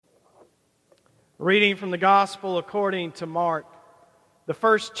Reading from the Gospel according to Mark, the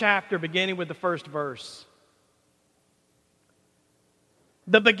first chapter beginning with the first verse.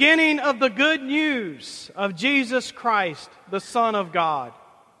 The beginning of the good news of Jesus Christ, the Son of God.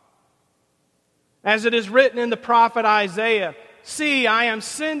 As it is written in the prophet Isaiah, "See, I am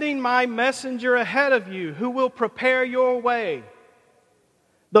sending my messenger ahead of you who will prepare your way.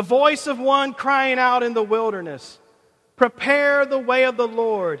 The voice of one crying out in the wilderness, prepare the way of the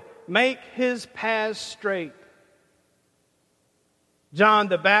Lord, make his paths straight." John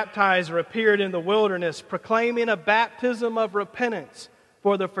the Baptizer appeared in the wilderness, proclaiming a baptism of repentance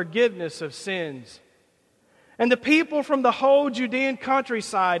for the forgiveness of sins. And the people from the whole Judean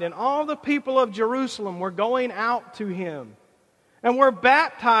countryside and all the people of Jerusalem were going out to him and were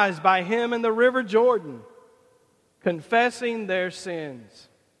baptized by him in the river Jordan, confessing their sins.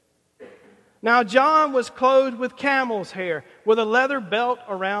 Now John was clothed with camel's hair, with a leather belt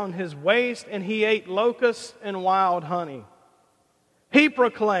around his waist, and he ate locusts and wild honey. He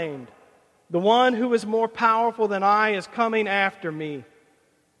proclaimed, "The one who is more powerful than I is coming after me.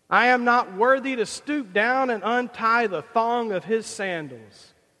 I am not worthy to stoop down and untie the thong of his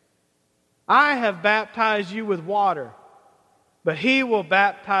sandals. I have baptized you with water, but he will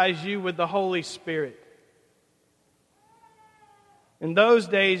baptize you with the Holy Spirit." In those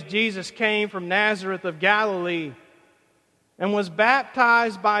days, Jesus came from Nazareth of Galilee and was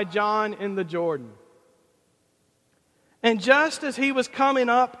baptized by John in the Jordan. And just as he was coming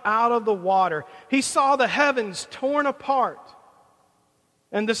up out of the water, he saw the heavens torn apart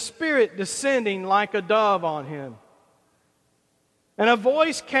and the Spirit descending like a dove on him. And a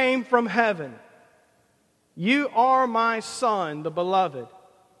voice came from heaven, "You are my Son, the beloved.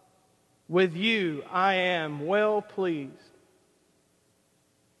 With you I am well pleased."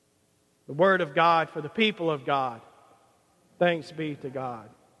 The word of God for the people of God. Thanks be to God.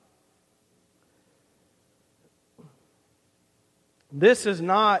 This is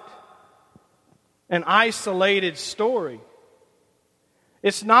not an isolated story.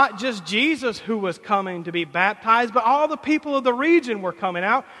 It's not just Jesus who was coming to be baptized, but all the people of the region were coming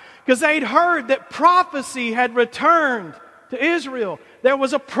out because they'd heard that prophecy had returned to Israel. There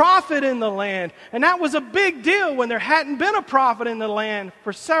was a prophet in the land, and that was a big deal when there hadn't been a prophet in the land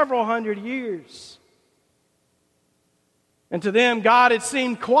for several hundred years. And to them, God had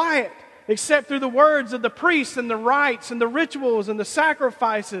seemed quiet, except through the words of the priests and the rites and the rituals and the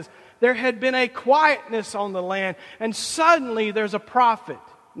sacrifices. There had been a quietness on the land, and suddenly there's a prophet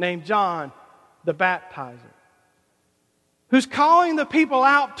named John the Baptizer who's calling the people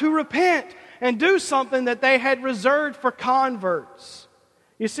out to repent and do something that they had reserved for converts.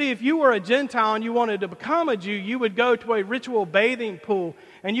 You see, if you were a Gentile and you wanted to become a Jew, you would go to a ritual bathing pool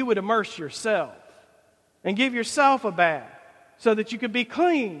and you would immerse yourself and give yourself a bath so that you could be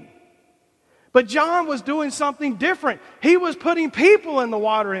clean. But John was doing something different. He was putting people in the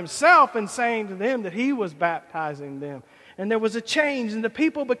water himself and saying to them that he was baptizing them. And there was a change, and the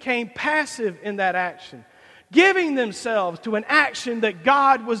people became passive in that action, giving themselves to an action that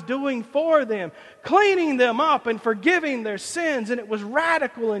God was doing for them, cleaning them up and forgiving their sins. And it was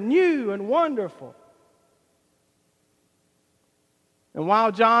radical and new and wonderful. And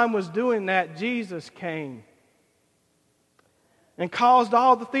while John was doing that, Jesus came and caused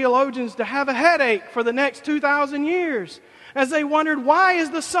all the theologians to have a headache for the next 2,000 years as they wondered, why is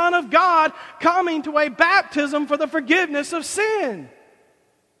the Son of God coming to a baptism for the forgiveness of sin?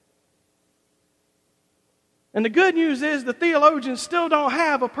 And the good news is the theologians still don't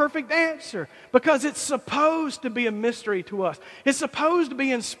have a perfect answer, because it's supposed to be a mystery to us. It's supposed to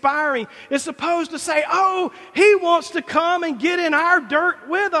be inspiring. It's supposed to say, oh, He wants to come and get in our dirt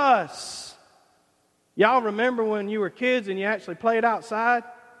with us. Y'all remember when you were kids and you actually played outside?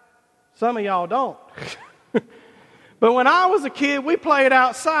 Some of y'all don't. But when I was a kid, we played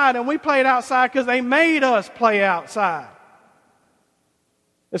outside, and we played outside because they made us play outside.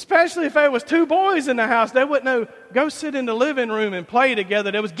 Especially if there was two boys in the house, they wouldn't know, go sit in the living room and play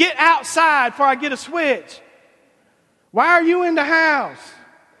together. There was, get outside before I get a switch. Why are you in the house?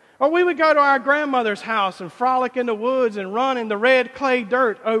 Or we would go to our grandmother's house and frolic in the woods and run in the red clay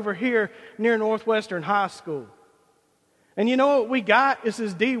dirt over here near Northwestern High School. And you know what we got? It's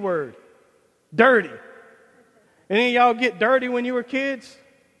this D word, dirty. Any of y'all get dirty when you were kids?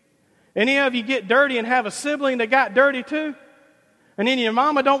 Any of you get dirty and have a sibling that got dirty too? And then your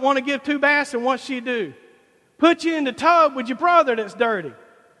mama don't want to give two baths, and what's she do? Put you in the tub with your brother that's dirty.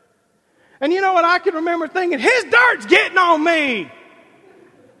 And you know what I can remember thinking? His dirt's getting on me.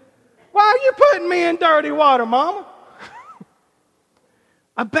 Why are you putting me in dirty water, Mama?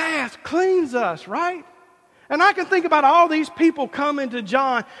 A bath cleans us, right? And I can think about all these people coming to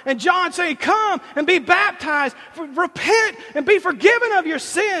John, and John saying, come and be baptized, repent and be forgiven of your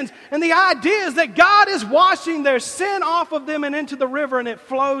sins. And the idea is that God is washing their sin off of them and into the river, and it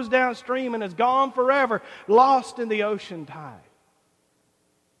flows downstream and is gone forever, lost in the ocean tide.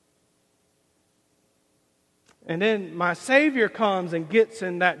 And then my Savior comes and gets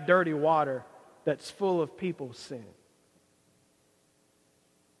in that dirty water that's full of people's sin.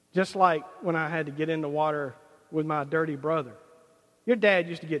 Just like when I had to get in the water with my dirty brother. Your dad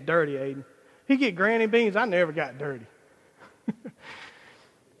used to get dirty, Aiden. He'd get granny beans. I never got dirty.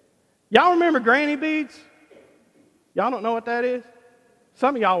 Y'all remember granny beads? Y'all don't know what that is?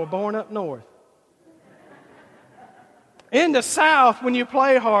 Some of y'all were born up north. In the South, when you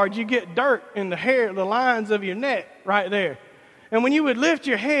play hard, you get dirt in the hair, the lines of your neck right there. And when you would lift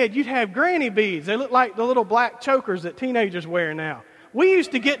your head, you'd have granny beads. They look like the little black chokers that teenagers wear now. We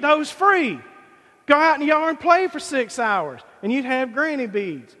used to get those free. Go out in the yard and play for 6 hours, and you'd have granny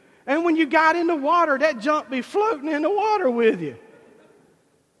beads. And when you got in the water, that junk be floating in the water with you.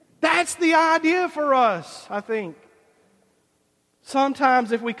 That's the idea for us, I think.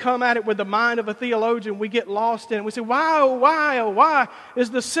 Sometimes if we come at it with the mind of a theologian, we get lost in it. We say, why, oh, why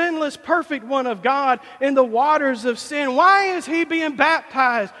is the sinless, perfect one of God in the waters of sin? Why is he being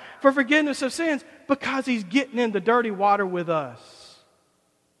baptized for forgiveness of sins? Because he's getting in the dirty water with us.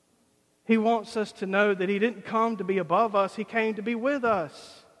 He wants us to know that he didn't come to be above us. He came to be with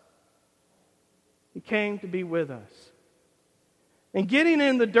us. He came to be with us. And getting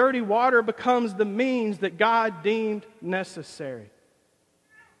in the dirty water becomes the means that God deemed necessary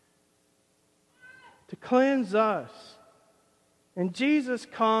to cleanse us. And Jesus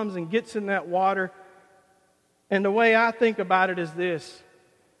comes and gets in that water. And the way I think about it is this.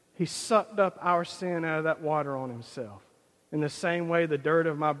 He sucked up our sin out of that water on himself. In the same way the dirt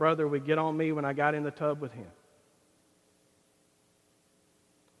of my brother would get on me when I got in the tub with him.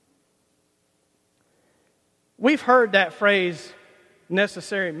 We've heard that phrase,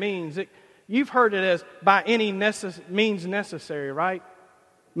 necessary means. You've heard it as by any means necessary, right?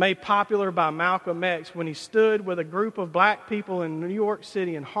 Made popular by Malcolm X when he stood with a group of black people in New York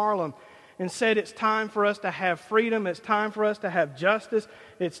City and Harlem and said it's time for us to have freedom, it's time for us to have justice,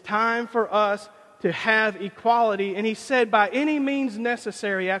 it's time for us to have equality. And he said, by any means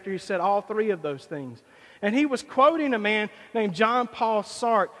necessary, after he said all three of those things. And he was quoting a man named John Paul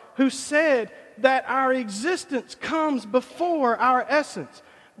Sartre, who said that our existence comes before our essence.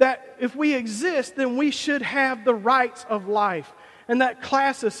 That if we exist, then we should have the rights of life. And that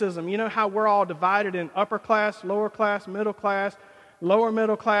classicism, you know how we're all divided in upper class, lower class, middle class, lower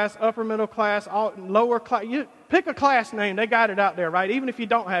middle class, upper middle class, lower class. You pick a class name. They got it out there, right? Even if you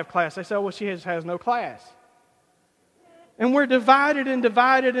don't have class, they say, well, she has no class. And we're divided and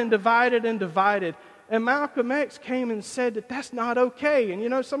divided and divided and divided. And Malcolm X came and said that that's not okay. And you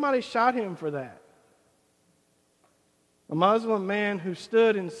know, somebody shot him for that. A Muslim man who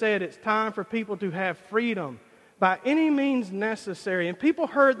stood and said it's time for people to have freedom by any means necessary. And people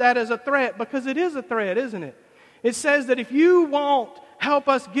heard that as a threat because it is a threat, isn't it? It says that if you won't help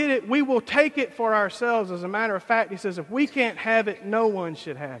us get it, we will take it for ourselves. As a matter of fact, he says if we can't have it, no one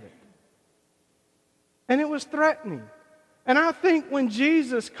should have it. And it was threatening. And I think when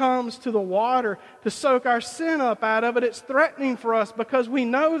Jesus comes to the water to soak our sin up out of it, it's threatening for us because we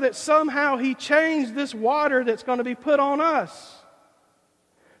know that somehow he changed this water that's going to be put on us.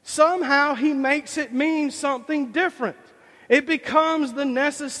 Somehow he makes it mean something different. It becomes the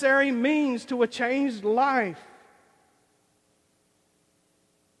necessary means to a changed life.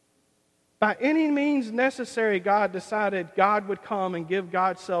 By any means necessary, God decided God would come and give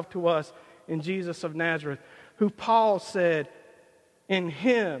God's self to us in Jesus of Nazareth, who Paul said, in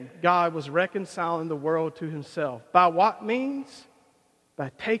him God was reconciling the world to himself. By what means?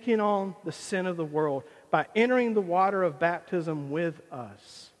 By taking on the sin of the world, by entering the water of baptism with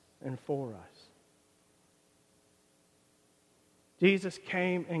us and for us. Jesus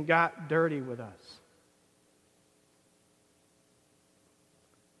came and got dirty with us.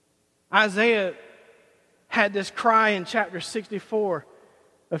 Isaiah had this cry in chapter 64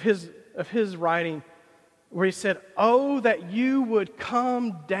 of his writing where he said, "Oh, that you would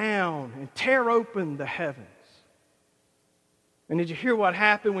come down and tear open the heavens." And did you hear what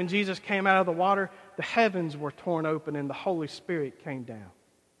happened when Jesus came out of the water? The heavens were torn open and the Holy Spirit came down.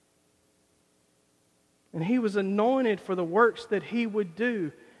 And he was anointed for the works that he would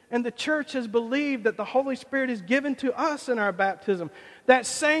do. And the church has believed that the Holy Spirit is given to us in our baptism. That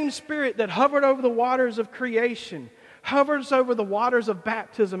same Spirit that hovered over the waters of creation, hovers over the waters of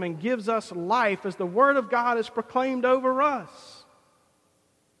baptism and gives us life as the Word of God is proclaimed over us.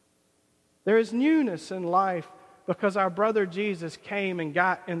 There is newness in life because our brother Jesus came and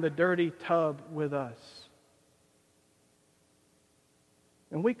got in the dirty tub with us.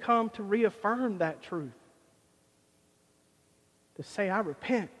 And we come to reaffirm that truth. To say, I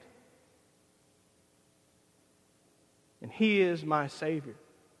repent. And He is my Savior.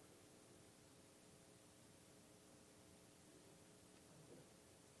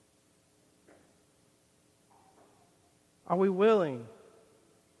 Are we willing?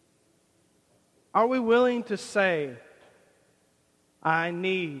 Are we willing to say, I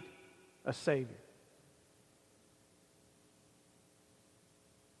need a Savior?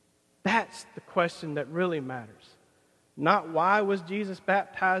 That's the question that really matters. Not why was Jesus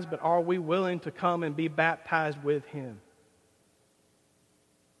baptized, but are we willing to come and be baptized with Him?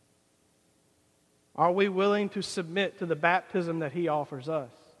 Are we willing to submit to the baptism that He offers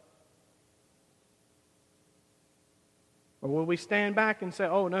us? Or will we stand back and say,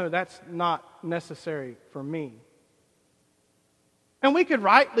 oh no, that's not necessary for me? And we could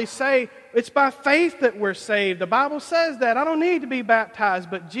rightly say, it's by faith that we're saved. The Bible says that. I don't need to be baptized.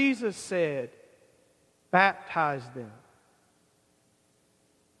 But Jesus said, baptize them.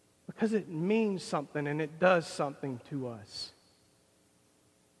 Because it means something and it does something to us.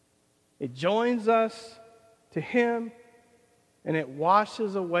 It joins us to Him and it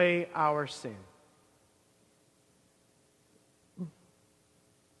washes away our sin.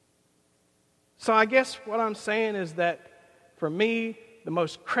 So I guess what I'm saying is that for me, the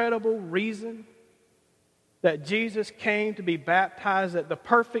most credible reason that Jesus came to be baptized, that the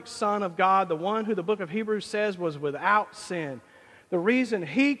perfect Son of God, the one who the book of Hebrews says was without sin, the reason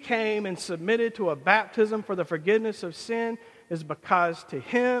He came and submitted to a baptism for the forgiveness of sin is because to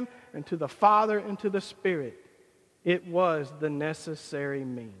Him and to the Father and to the Spirit, it was the necessary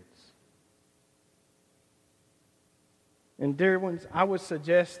means. And dear ones, I would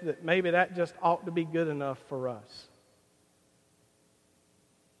suggest that maybe that just ought to be good enough for us.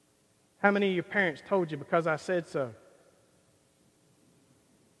 How many of your parents told you because I said so?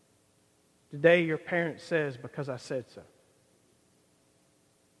 Today your parent says because I said so.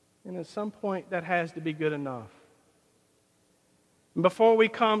 And at some point that has to be good enough. And before we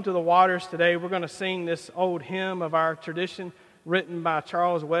come to the waters today, we're going to sing this old hymn of our tradition written by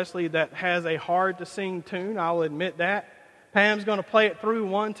Charles Wesley that has a hard to sing tune, I'll admit that. Pam's going to play it through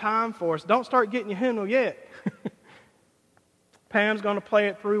one time for us. Don't start getting your hymnal yet. Pam's going to play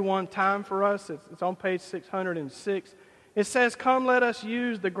it through one time for us. It's on page 606. It says, come let us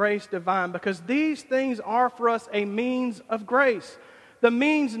use the grace divine, because these things are for us a means of grace. The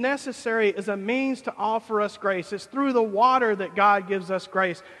means necessary is a means to offer us grace. It's through the water that God gives us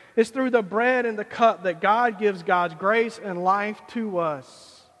grace. It's through the bread and the cup that God gives God's grace and life to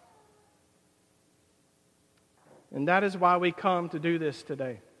us. And that is why we come to do this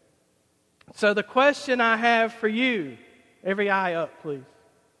today. So the question I have for you, every eye up, please.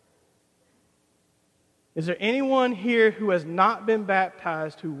 Is there anyone here who has not been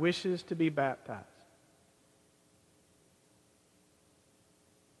baptized who wishes to be baptized?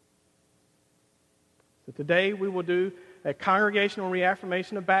 So today we will do a congregational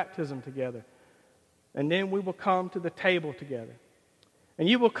reaffirmation of baptism together. And then we will come to the table together. And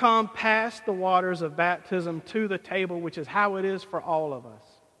you will come past the waters of baptism to the table, which is how it is for all of us.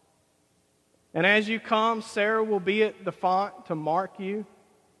 And as you come, Sarah will be at the font to mark you,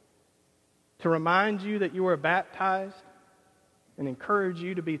 to remind you that you were baptized, and encourage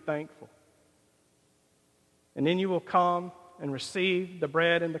you to be thankful. And then you will come and receive the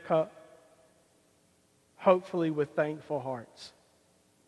bread and the cup, hopefully with thankful hearts.